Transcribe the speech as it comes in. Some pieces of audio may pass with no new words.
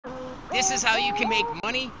This is how you can make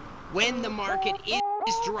money when the market is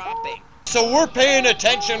dropping. So we're paying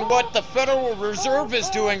attention what the Federal Reserve is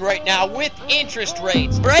doing right now with interest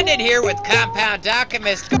rates. Brendan here with Compound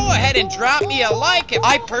Alchemist. Go ahead and drop me a like.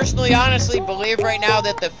 I personally honestly believe right now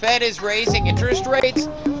that the Fed is raising interest rates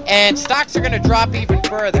and stocks are going to drop even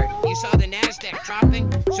further. You saw the Nasdaq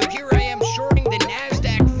dropping, so here I am shorting the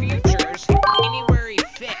Nasdaq futures January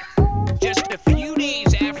 5th. Just a few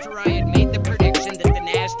days after I had made the prediction that the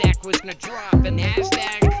Nasdaq was going to drop. The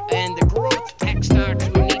Nasdaq and the growth tech stocks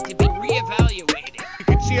will need to be reevaluated. You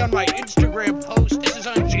can see on my Instagram post, this is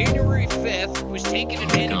on January 5th, was taking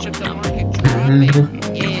advantage of the market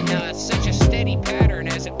dropping in such a steady pattern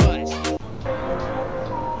as it was.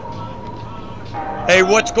 Hey,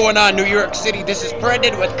 what's going on, New York City? This is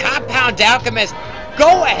Brendan with Compound Alchemist.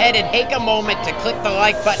 Go ahead and take a moment to click the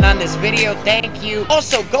like button on this video. Thank you.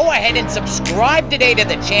 Also, go ahead and subscribe today to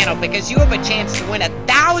the channel because you have a chance to win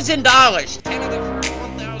 $1,000. 10 of the first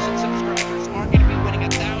 1,000 subscribers are going to be winning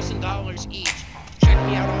 $1,000 each. Check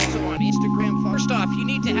me out also on Instagram. First off, you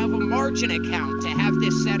need to have a margin account to have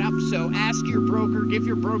this set up. So ask your broker, give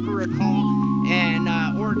your broker a call, and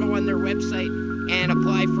or go on their website and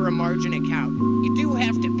apply for a margin account. You do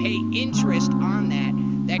have to pay interest on that.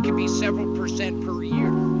 That could be several percent per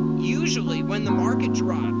year. Usually when the market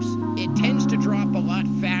drops, it tends to drop a lot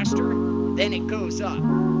faster than it goes up.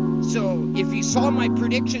 So if you saw my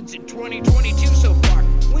predictions in 2022 so far,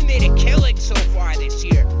 we made a killing so far this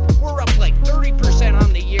year. We're up like 30%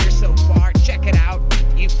 on the year so far. Check it out.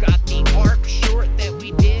 You've got the ARC short that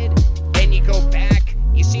we did. Then you go back,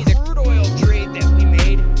 you see the crude oil trade that we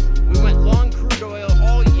made. We went long crude oil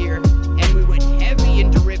all year, and we went heavy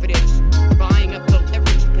in derivatives, buying up the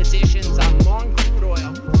leverage positions on long crude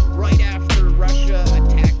oil right after Russia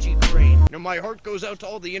attacked Ukraine. Now, my heart goes out to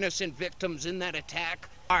all the innocent victims in that attack.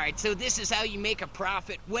 All right, so this is how you make a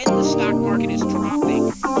profit when the stock market is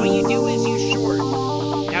dropping. What you do is you short.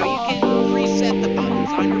 Now, you can preset the buttons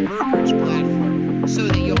on your brokerage platform so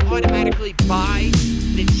that you'll automatically buy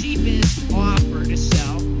the cheapest offer to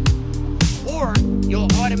sell, or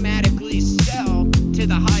you'll automatically sell to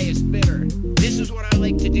the highest bidder. This is what I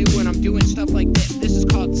like to do when I'm doing stuff like this. This is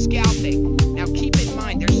called scalping. Now keep in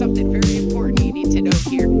mind, there's something very important you need to know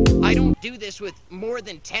here. I don't do this with more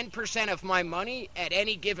than 10% of my money at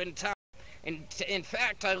any given time. And in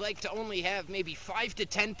fact, I like to only have maybe 5 to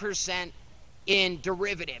 10% in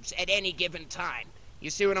derivatives at any given time. You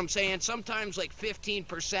see what I'm saying? Sometimes like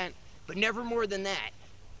 15%, but never more than that.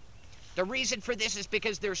 The reason for this is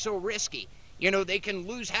because they're so risky. You know, they can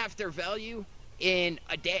lose half their value in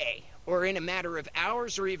a day, or in a matter of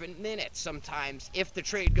hours, or even minutes sometimes if the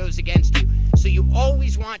trade goes against you. So you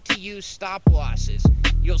always want to use stop losses.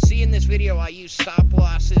 You'll see in this video I use stop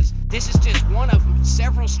losses. This is just one of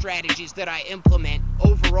several strategies that I implement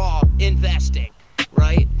overall investing,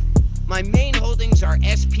 right? My main holdings are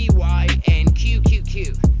SPY and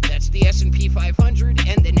QQQ. That's the S&P 500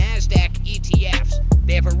 and the Nasdaq ETFs.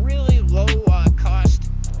 They have a really low cost.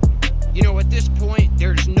 You know, at this point,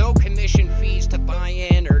 there's no commission fees to buy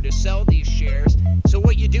in or to sell these shares. So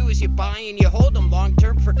what you do is you buy and you hold them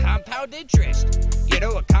long-term for compound interest. You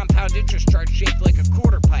know, a compound interest chart shaped like a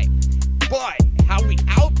quarter pipe. But how we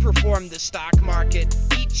outperform the stock market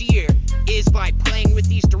each year is by playing with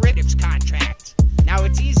these derivatives contracts. Now,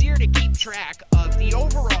 it's easier to keep track of the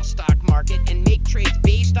overall stock market and make trades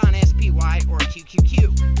based on SPY or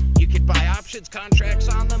QQQ. You could buy options contracts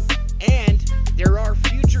on them, and there are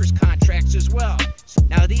futures contracts as well.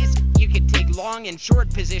 Now, these you can take long and short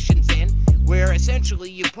positions in, where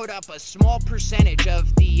essentially you put up a small percentage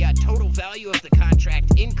of the total value of the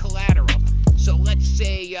contract in collateral. So let's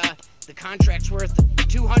say the contract's worth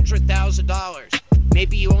 $200,000.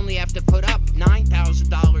 Maybe you only have to put up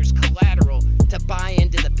 $9,000 collateral to buy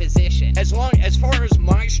into the position. As far as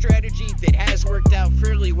my strategy that has worked out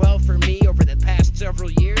fairly well for me over the past several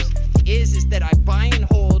years is that I buy and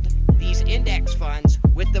hold these index funds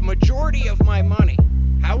with the majority of my money.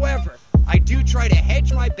 However, I do try to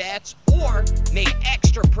hedge my bets or make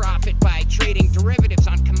extra profit by trading derivatives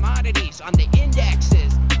on commodities, on the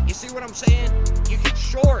indexes. You see what I'm saying? You can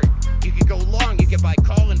short, you can go long, you can buy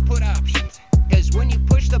call and put options. Because when you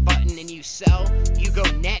push the button and you sell, you go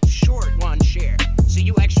net short one share. So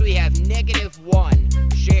you actually have -1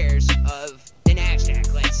 shares of the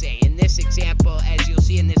Nasdaq, let's say, in this example, as you'll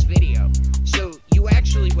see in this video. So you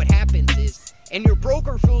actually, what happens is, and your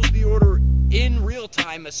broker fills the order in real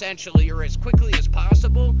time, essentially, or as quickly as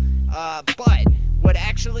possible. But what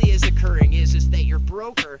actually is occurring is that your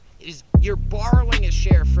broker you're borrowing a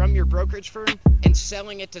share from your brokerage firm and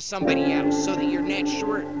selling it to somebody else so that you're net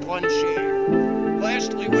short one share.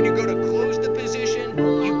 Lastly, when you go to close the position,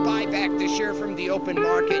 you buy back open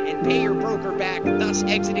market and pay your broker back, thus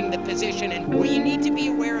exiting the position. And what you need to be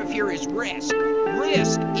aware of here is risk.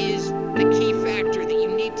 Risk is the key factor that you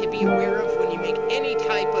need to be aware of when you make any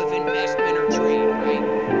type of investment or trade,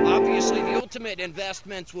 right? Obviously, the ultimate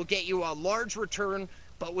investments will get you a large return,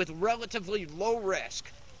 but with relatively low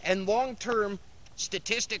risk. And long-term,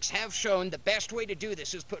 statistics have shown the best way to do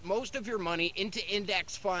this is put most of your money into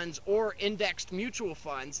index funds or indexed mutual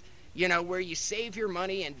funds, you know, where you save your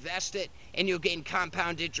money, invest it, and you'll gain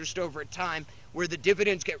compound interest over time, where the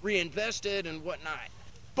dividends get reinvested and whatnot.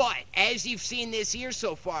 But as you've seen this year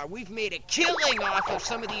so far, we've made a killing off of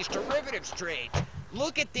some of these derivatives trades.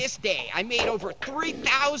 Look at this day. I made over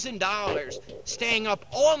 $3,000 staying up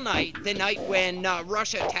all night the night when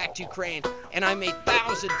Russia attacked Ukraine, and I made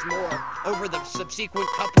thousands more over the subsequent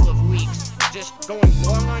couple of weeks just going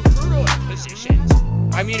long on crude oil positions.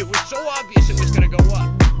 I mean, it was so obvious it was going to go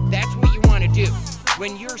up. That's what you want to do.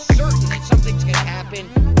 When you're certain that something's going to happen,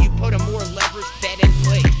 you put a more leveraged bet in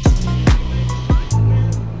place.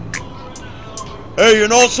 Hey,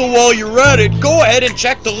 and also while you're at it, go ahead and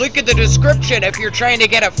check the link in the description if you're trying to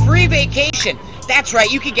get a free vacation. That's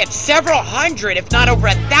right, you can get several hundred, if not over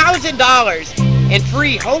 $1,000 in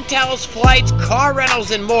free hotels, flights, car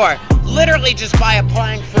rentals, and more, literally just by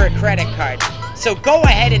applying for a credit card. So go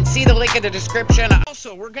ahead and see the link in the description.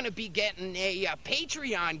 Also, we're going to be getting a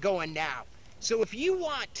Patreon going now. So if you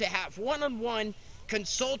want to have one-on-one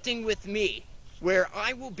consulting with me, where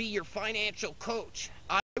I will be your financial coach,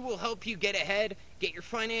 I will help you get ahead, get your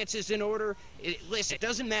finances in order. Listen, it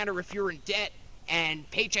doesn't matter if you're in debt and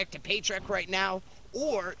paycheck to paycheck right now,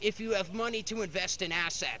 or if you have money to invest in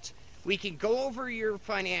assets. We can go over your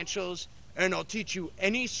financials, and I'll teach you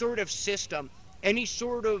any sort of system, any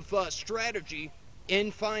sort of strategy in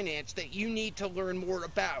finance that you need to learn more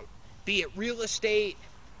about. Be it real estate,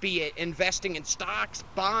 be it investing in stocks,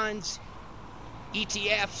 bonds,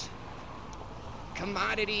 ETFs,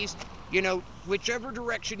 commodities, you know, whichever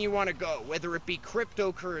direction you want to go, whether it be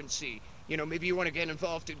cryptocurrency, you know, maybe you want to get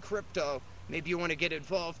involved in crypto, maybe you want to get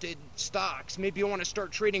involved in stocks, maybe you want to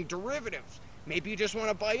start trading derivatives, maybe you just want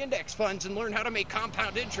to buy index funds and learn how to make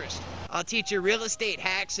compound interest. I'll teach you real estate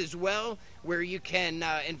hacks as well, where you can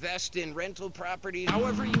invest in rental properties.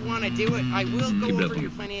 However you want to do it, I will go over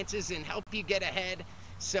your finances and help you get ahead.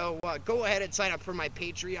 So go ahead and sign up for my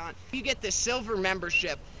Patreon. If you get the silver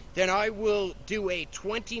membership, then I will do a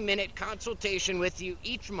 20-minute consultation with you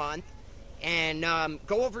each month and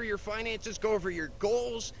go over your finances, go over your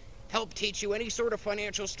goals, help teach you any sort of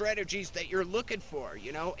financial strategies that you're looking for,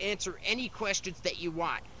 you know, answer any questions that you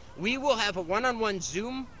want. We will have a one-on-one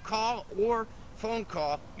Zoom call or phone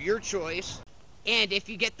call, your choice. And if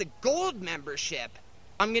you get the gold membership,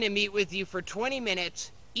 I'm going to meet with you for 20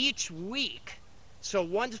 minutes each week. So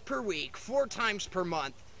once per week, 4 times per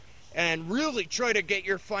month, and really try to get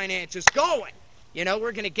your finances going. You know,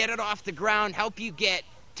 we're going to get it off the ground, help you get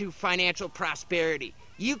to financial prosperity.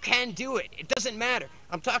 You can do it. It doesn't matter.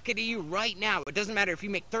 I'm talking to you right now. It doesn't matter if you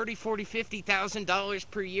make $30,000, $40,000,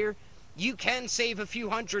 $50,000 per year. You can save a few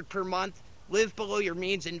hundred per month, live below your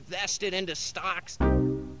means, invest it into stocks,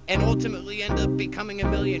 and ultimately end up becoming a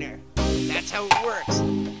millionaire. That's how it works.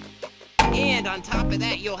 And on top of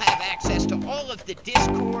that, you'll have access to all of the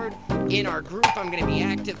Discord in our group. I'm going to be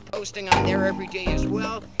active, posting on there every day as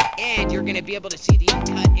well. And you're going to be able to see the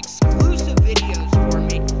uncut exclusive videos for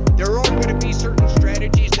me. There are going to be certain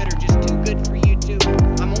strategies that are just too good for YouTube.